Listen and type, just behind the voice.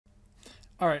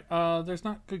All right, there's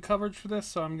not good coverage for this,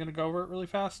 so I'm going to go over it really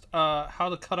fast. How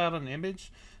to cut out an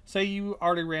image. Say you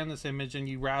already ran this image and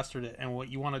you rastered it, and what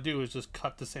you want to do is just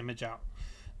cut this image out.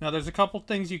 Now, there's a couple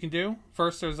things you can do.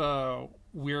 First, there's a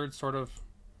weird sort of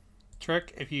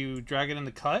trick. If you drag it in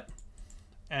the cut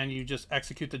and you just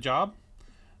execute the job,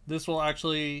 this will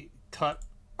actually cut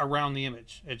around the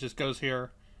image. It just goes here,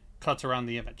 cuts around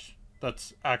the image.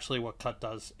 That's actually what cut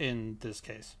does in this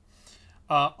case.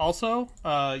 Also,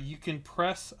 you can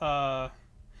press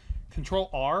Control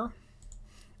R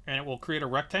and it will create a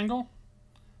rectangle.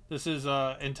 This is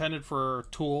intended for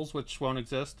tools which won't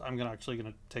exist. I'm actually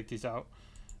going to take these out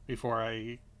before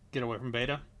I get away from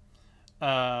beta.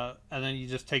 And then you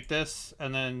just take this,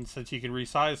 and then since you can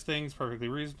resize things perfectly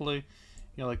reasonably,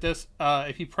 like this,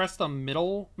 if you press the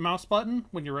middle mouse button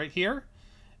when you're right here,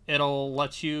 it'll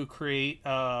let you create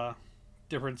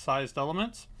different sized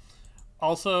elements.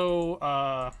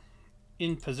 Also,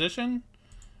 in position,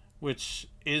 which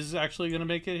is actually going to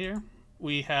make it here,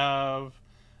 we have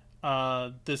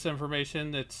this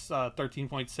information that's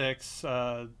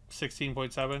 13.6,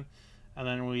 16.7, and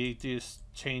then we just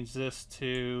change this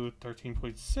to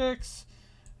 13.6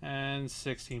 and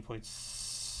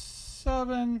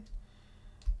 16.7,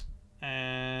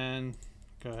 and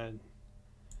go ahead,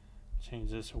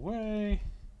 change this away,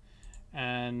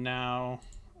 and now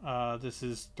this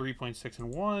is 3.6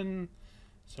 and 1,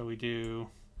 so we do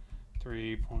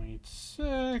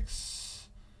 3.6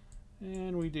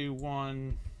 and we do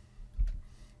 1,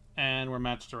 and we're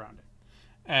matched around it.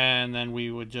 And then we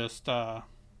would just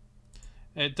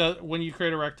it does, when you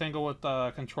create a rectangle with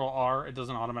Control R, it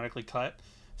doesn't automatically cut.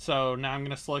 So now I'm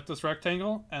going to select this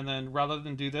rectangle, and then rather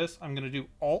than do this, I'm going to do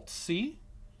Alt C.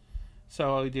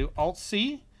 So I do Alt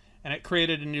C, and it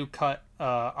created a new cut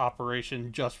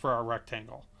operation just for our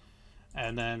rectangle.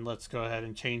 And then let's go ahead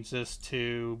and change this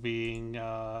to being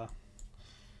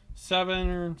 7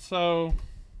 or so.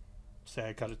 Say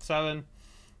I cut it 7.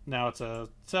 Now it's a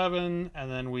 7,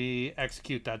 and then we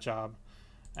execute that job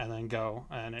and then go,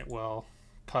 and it will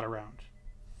cut around.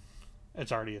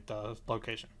 It's already at the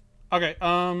location. Okay,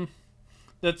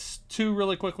 that's 2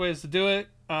 really quick ways to do it.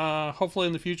 Hopefully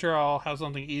in the future I'll have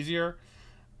something easier.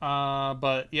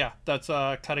 But yeah, that's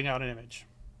cutting out an image.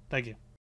 Thank you.